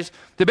our guys?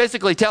 To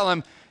basically tell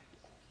them,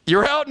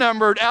 you're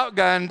outnumbered,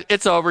 outgunned,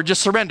 it's over,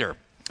 just surrender.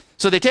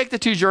 So they take the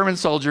 2 German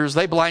soldiers,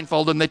 they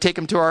blindfold them, they take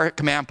them to our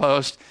command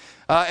post,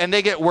 and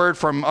they get word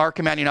from our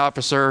commanding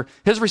officer.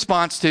 His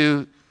response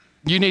to,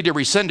 you need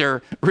to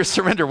surrender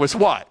was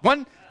what?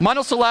 One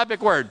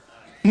monosyllabic word.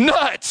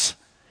 Nuts.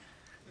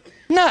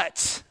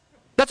 Nuts.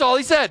 That's all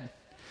he said.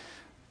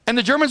 And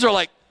the Germans are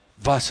like,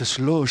 was ist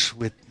los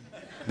with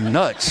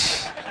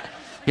nuts?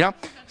 You know?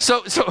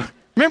 So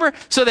remember,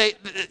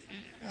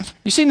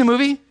 you seen the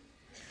movie?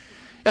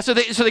 Yeah, so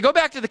they go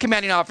back to the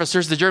commanding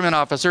officers, the German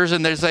officers,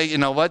 and they say, you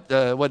know what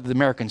did the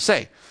Americans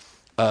say?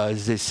 They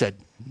said,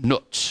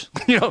 nuts.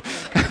 You know,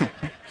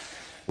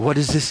 what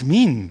does this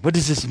mean? What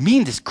does this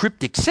mean, this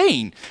cryptic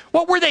saying?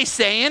 What were they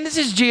saying? This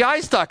is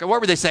GI's talking.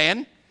 What were they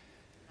saying?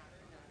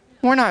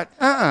 We're not,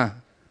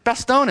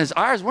 Bastogne is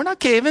ours. We're not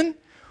caving.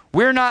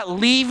 We're not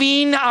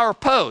leaving our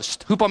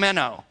post.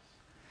 Hupomeno.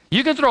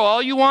 You can throw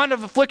all you want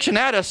of affliction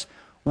at us.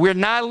 We're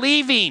not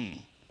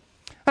leaving.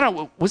 I don't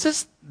know, was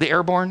this the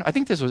airborne? I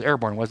think this was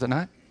airborne, was it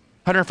not?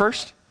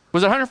 101st?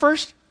 Was it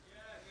 101st?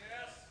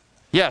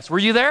 Yes. Were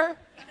you there?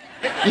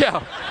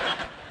 Yeah.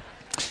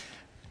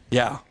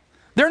 Yeah.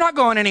 They're not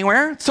going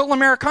anywhere. Sola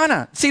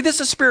Americana. See,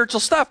 this is spiritual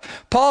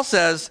stuff. Paul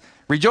says,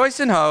 rejoice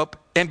in hope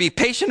and be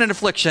patient in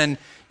affliction.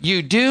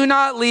 You do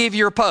not leave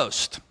your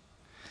post.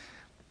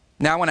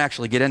 Now I want to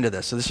actually get into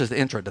this. So this is the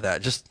intro to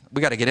that.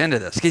 We got to get into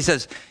this.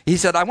 He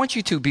said, I want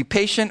you to be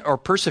patient or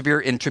persevere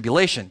in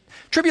tribulation.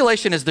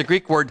 Tribulation is the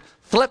Greek word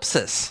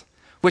thlipsis,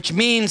 which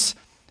means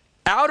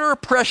outer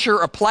pressure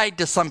applied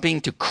to something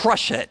to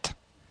crush it.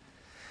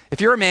 If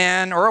you're a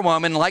man or a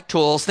woman like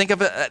tools, think of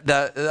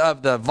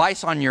the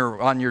vise on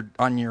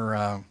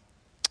your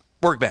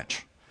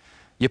workbench.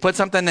 You put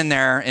something in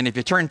there, and if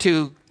you turn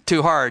too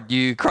hard,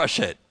 you crush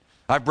it.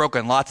 I've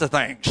broken lots of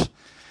things.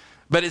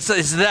 But it's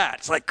that.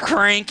 It's like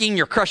cranking,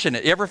 you're crushing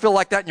it. You ever feel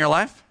like that in your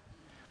life?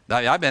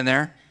 I've been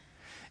there.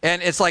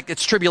 And it's like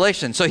it's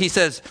tribulation. So he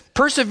says,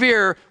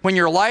 persevere when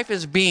your life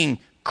is being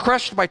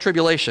crushed by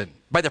tribulation,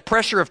 by the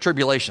pressure of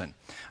tribulation.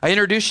 I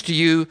introduced to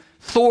you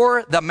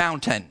Thor the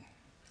Mountain.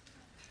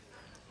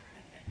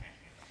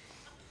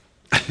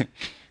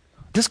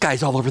 This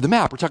guy's all over the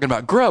map. We're talking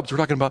about grubs. We're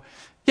talking about,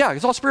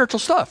 it's all spiritual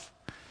stuff.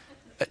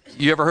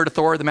 You ever heard of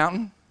Thor the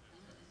Mountain?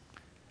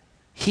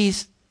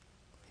 He's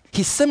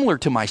similar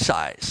to my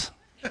size.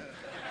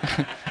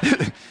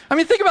 I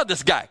mean, think about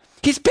this guy.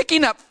 He's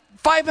picking up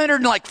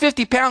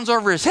 550 pounds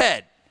over his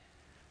head.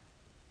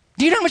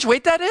 Do you know how much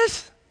weight that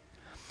is?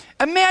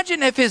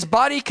 Imagine if his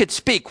body could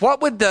speak.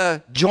 What would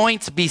the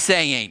joints be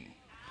saying?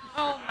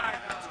 Oh my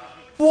God.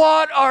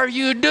 What are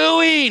you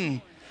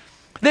doing?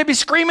 They'd be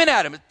screaming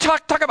at him.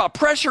 Talk about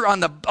pressure on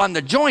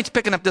the joints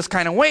picking up this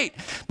kind of weight.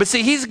 But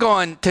see, he's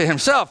going to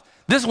himself,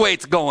 this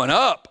weight's going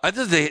up.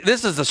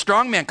 This is a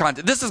strongman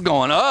content. This is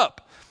going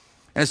up.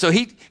 And so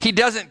he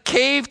doesn't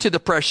cave to the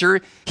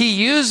pressure. He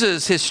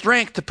uses his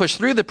strength to push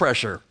through the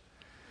pressure.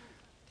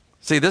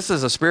 See, this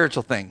is a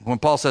spiritual thing. When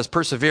Paul says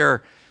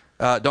persevere,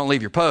 don't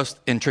leave your post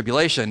in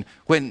tribulation,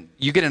 when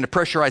you get in a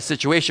pressurized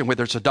situation,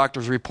 whether it's a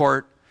doctor's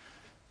report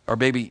or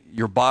maybe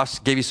your boss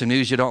gave you some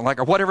news you don't like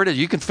or whatever it is,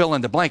 you can fill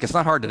in the blank. It's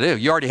not hard to do.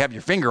 You already have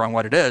your finger on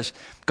what it is.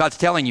 God's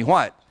telling you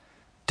what?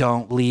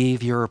 Don't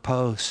leave your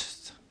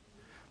post.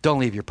 Don't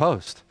leave your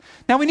post.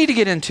 Now we need to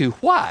get into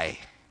why.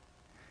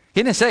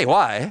 He didn't say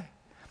why.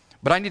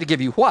 But I need to give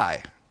you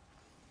why.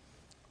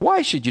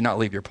 Why should you not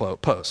leave your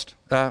post?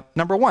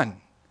 Number one,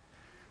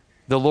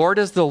 the Lord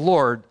is the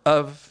Lord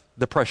of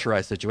the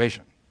pressurized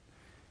situation.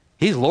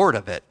 He's Lord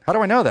of it. How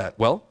do I know that?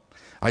 Well,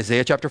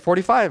 Isaiah chapter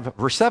 45,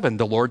 verse 7,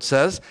 the Lord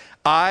says,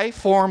 I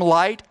form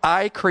light,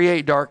 I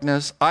create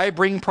darkness, I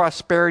bring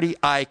prosperity,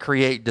 I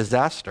create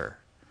disaster.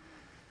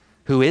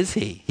 Who is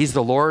he? He's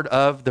the Lord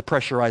of the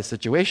pressurized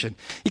situation.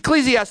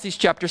 Ecclesiastes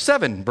chapter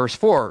 7, verse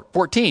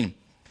 14.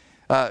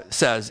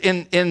 Says,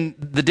 in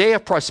the day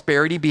of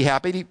prosperity, be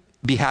happy,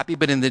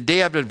 but in the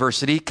day of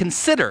adversity,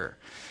 consider.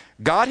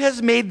 God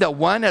has made the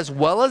one as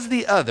well as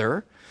the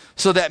other,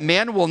 so that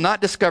man will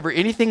not discover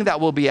anything that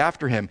will be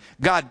after him.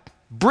 God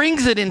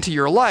brings it into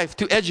your life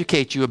to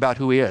educate you about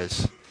who he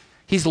is.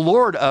 He's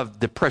Lord of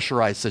the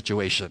pressurized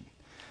situation.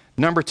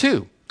 Number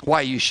 2,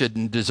 why you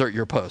shouldn't desert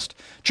your post.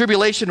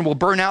 Tribulation will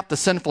burn out the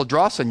sinful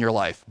dross in your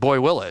life.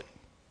 Boy, will it.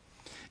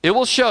 It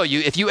will show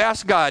you, if you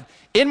ask God,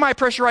 in my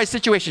pressurized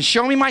situation,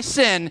 show me my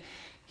sin,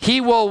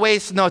 he will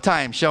waste no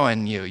time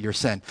showing you your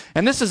sin.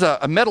 And this is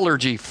a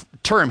metallurgy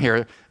term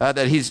here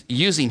that he's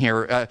using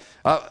here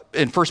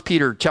in 1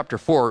 Peter chapter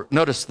 4.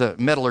 Notice the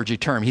metallurgy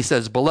term. He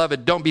says,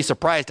 beloved, don't be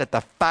surprised at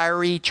the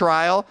fiery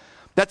trial.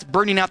 That's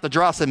burning out the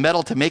dross of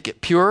metal to make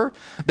it pure.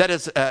 That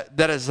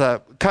has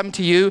come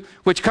to you,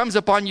 which comes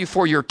upon you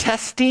for your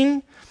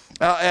testing,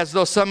 as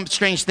though some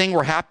strange thing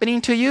were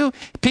happening to you.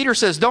 Peter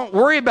says, don't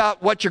worry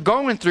about what you're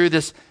going through,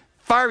 this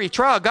fiery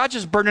trial. God's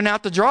just burning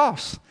out the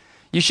dross.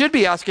 You should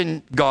be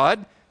asking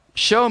God,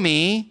 show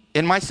me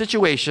in my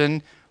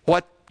situation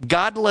what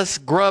godless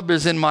grub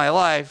is in my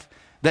life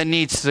that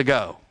needs to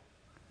go.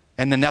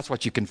 And then that's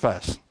what you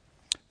confess.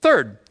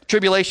 Third,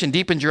 tribulation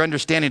deepens your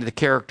understanding of the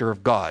character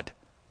of God.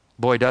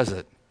 Boy, does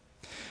it.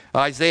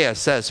 Isaiah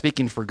says,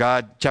 speaking for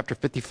God, chapter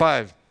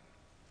 55,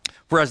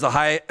 for as the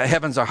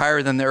heavens are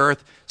higher than the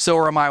earth, so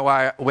are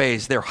my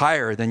ways. They're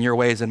higher than your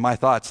ways, and my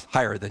thoughts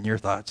higher than your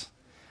thoughts.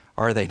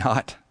 Are they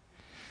not?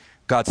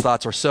 God's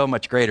thoughts are so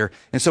much greater.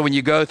 And so when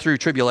you go through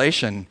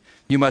tribulation,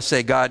 you must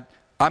say, God,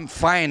 I'm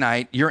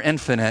finite, you're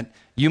infinite.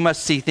 You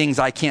must see things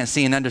I can't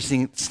see and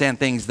understand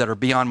things that are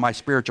beyond my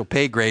spiritual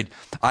pay grade.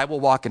 I will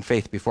walk in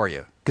faith before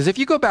you. Because if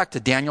you go back to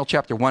Daniel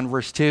chapter 1,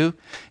 verse 2,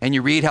 and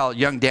you read how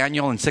young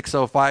Daniel in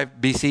 605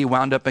 BC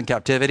wound up in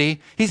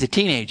captivity, he's a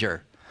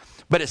teenager.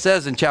 But it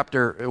says in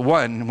chapter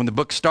 1, when the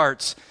book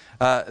starts,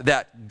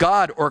 that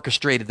God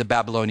orchestrated the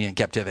Babylonian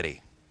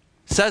captivity.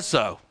 It says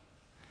so.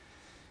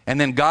 And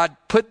then God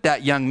put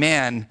that young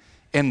man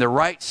in the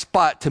right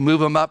spot to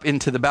move him up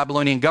into the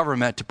Babylonian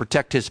government to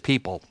protect his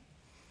people.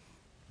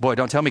 Boy,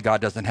 don't tell me God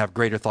doesn't have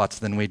greater thoughts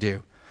than we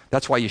do.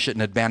 That's why you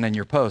shouldn't abandon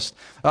your post.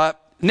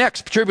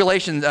 Next,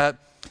 tribulation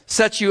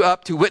sets you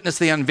up to witness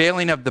the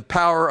unveiling of the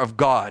power of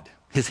God,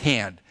 his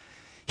hand.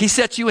 He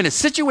sets you in a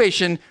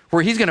situation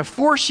where he's going to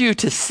force you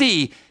to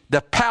see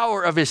the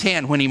power of his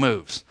hand when he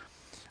moves.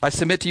 I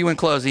submit to you in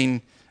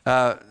closing,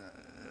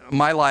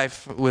 my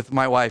life with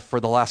my wife for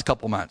the last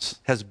couple months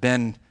has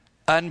been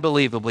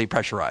unbelievably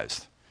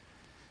pressurized.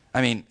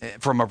 I mean,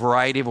 from a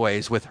variety of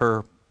ways with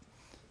her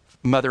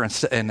mother and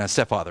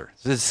stepfather.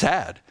 It's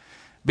sad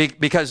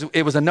because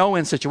it was a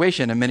no-win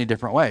situation in many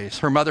different ways.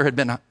 Her mother had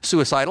been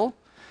suicidal.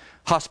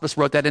 Hospice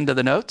wrote that into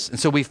the notes. And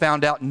so we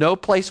found out no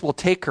place will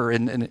take her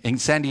in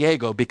San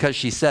Diego because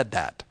she said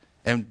that.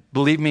 And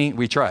believe me,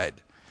 we tried.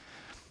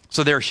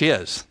 So there she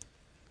is.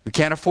 We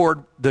can't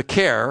afford the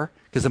care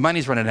because the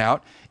money's running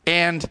out,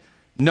 and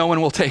no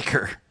one will take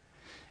her.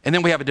 And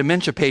then we have a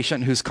dementia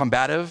patient who's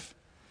combative,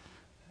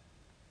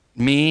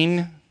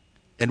 mean,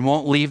 and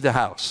won't leave the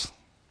house.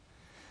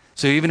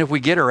 So even if we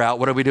get her out,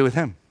 what do we do with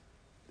him?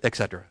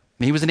 Etc.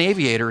 He was an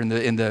aviator in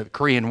the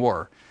Korean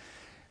War.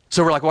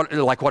 So we're like,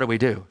 what do we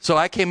do? So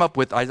I came up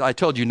with, I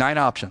told you, 9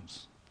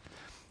 options.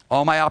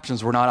 All my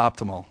options were not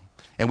optimal.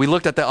 And we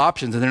looked at the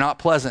options, and they're not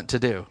pleasant to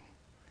do.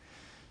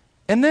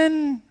 And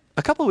then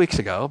a couple of weeks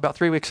ago, about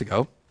 3 weeks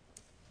ago,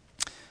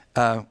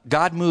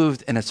 God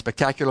moved in a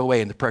spectacular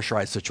way in the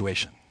pressurized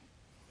situation.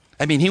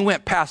 I mean, he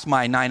went past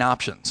my 9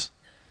 options,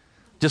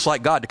 just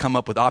like God to come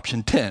up with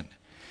option 10.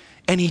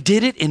 And he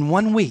did it in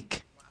 1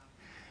 week.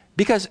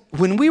 Because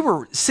when we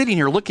were sitting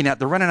here looking at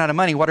the running out of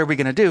money, what are we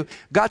going to do?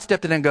 God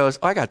stepped in and goes,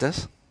 oh, I got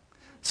this.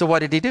 So what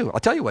did he do? I'll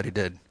tell you what he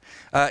did.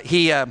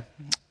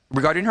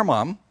 Regarding her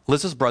mom,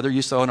 Liz's brother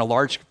used to own a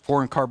large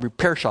foreign car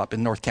repair shop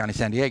in North County,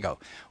 San Diego.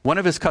 One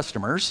of his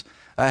customers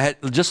had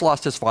just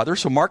lost his father,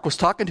 so Mark was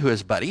talking to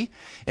his buddy,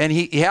 and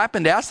he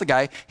happened to ask the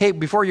guy, hey,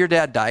 before your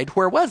dad died,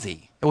 where was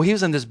he? Well, he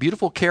was in this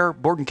beautiful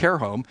board and care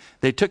home.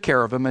 They took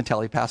care of him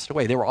until he passed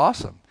away. They were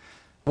awesome.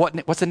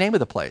 What's the name of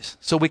the place?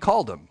 So we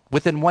called him.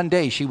 Within 1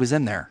 day, she was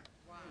in there.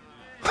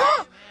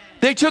 Wow.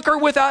 They took her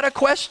without a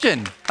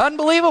question.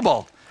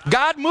 Unbelievable.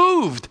 God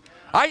moved.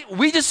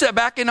 We just sat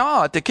back in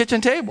awe at the kitchen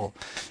table.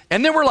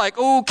 And then we're like,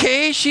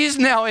 okay, she's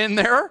now in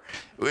there.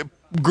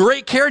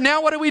 Great care.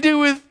 Now what do we do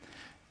with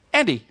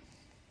Andy?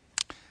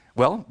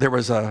 Well, there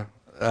was a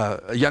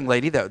young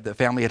lady that the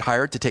family had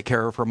hired to take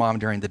care of her mom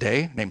during the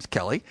day. Her name's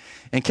Kelly.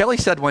 And Kelly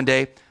said one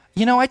day,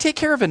 you know, I take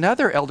care of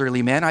another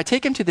elderly man. I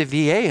take him to the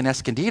VA in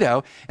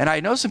Escondido, and I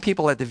know some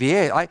people at the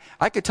VA.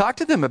 I could talk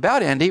to them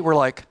about Andy. We're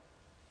like,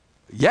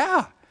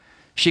 yeah.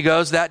 She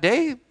goes that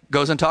day,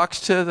 goes and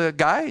talks to the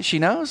guy she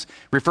knows,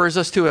 refers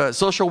us to a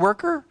social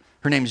worker.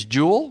 Her name's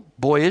Jewel.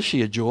 Boy, is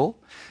she a Jewel.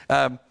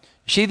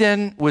 She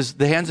then was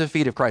the hands and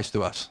feet of Christ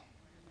to us.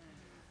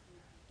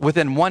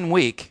 Within 1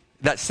 week,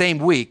 that same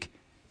week,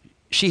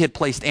 she had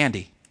placed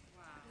Andy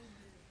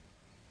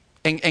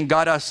and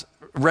got us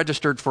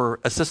registered for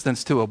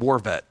assistance to a war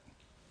vet.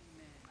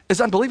 It's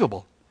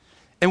unbelievable.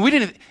 And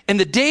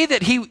the day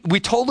that we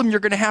told him you're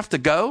going to have to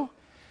go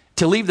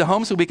to leave the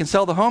home so we can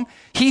sell the home,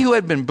 he who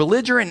had been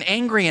belligerent,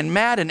 angry, and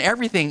mad and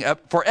everything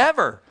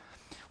forever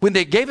When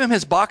they gave him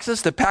his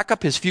boxes to pack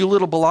up his few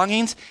little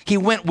belongings, he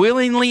went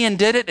willingly and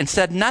did it and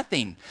said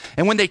nothing.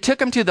 And when they took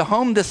him to the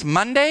home this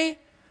Monday,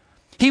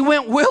 he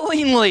went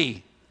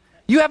willingly.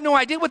 You have no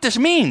idea what this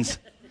means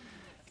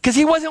because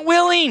he wasn't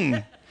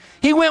willing.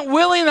 He went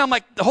willing. I'm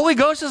like, the Holy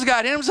Ghost has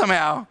got him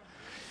somehow.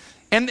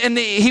 And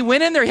he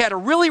went in there. He had a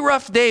really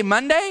rough day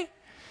Monday.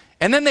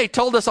 And then they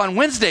told us on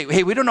Wednesday,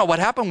 hey, we don't know what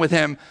happened with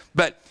him,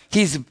 but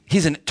he's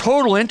a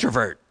total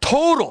introvert.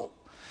 Total.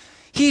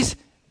 He's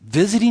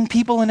visiting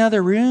people in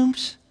other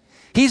rooms.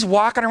 He's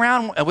walking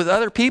around with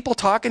other people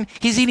talking.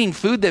 He's eating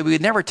food that we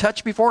had never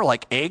touched before,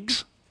 like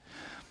eggs.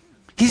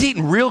 He's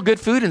eating real good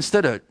food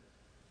instead of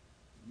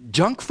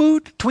junk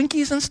food,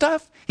 Twinkies and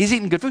stuff. He's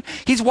eating good food.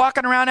 He's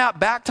walking around out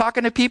back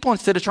talking to people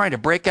instead of trying to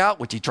break out,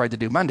 which he tried to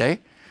do Monday.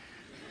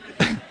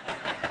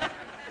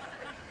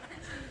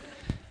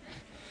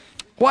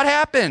 What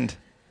happened?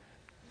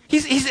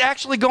 He's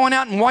actually going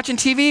out and watching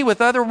TV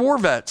with other war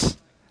vets.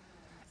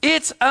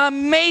 It's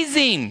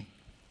amazing.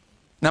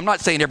 Now, I'm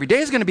not saying every day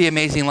is going to be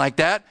amazing like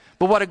that,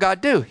 but what did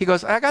God do? He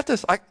goes, I got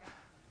this.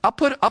 I'll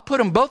put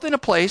them both in a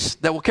place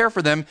that will care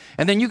for them,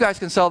 and then you guys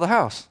can sell the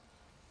house.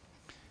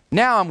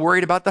 Now I'm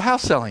worried about the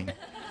house selling.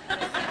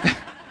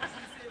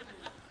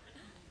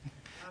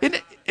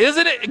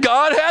 Isn't it?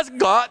 God has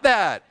got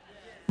that.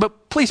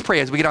 But please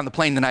pray as we get on the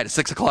plane tonight at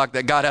 6 o'clock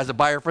that God has a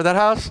buyer for that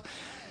house.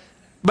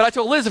 But I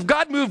told Liz, if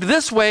God moved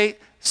this way,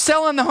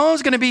 selling the home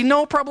is going to be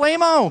no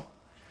problemo.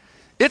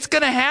 It's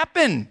going to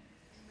happen.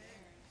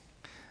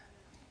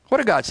 What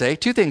did God say?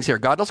 2 things here.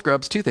 God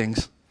scrubs, 2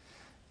 things.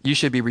 You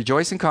should be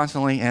rejoicing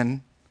constantly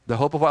in the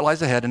hope of what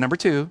lies ahead. And number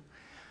 2,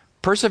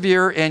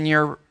 persevere in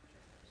your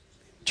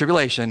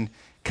tribulation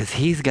because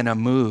he's going to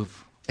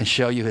move and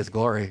show you his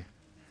glory.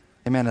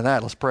 Amen to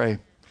that. Let's pray.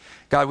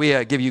 God,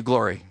 we give you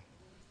glory.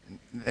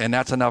 And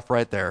that's enough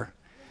right there.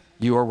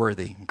 You are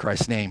worthy. In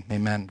Christ's name,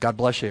 amen. God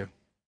bless you.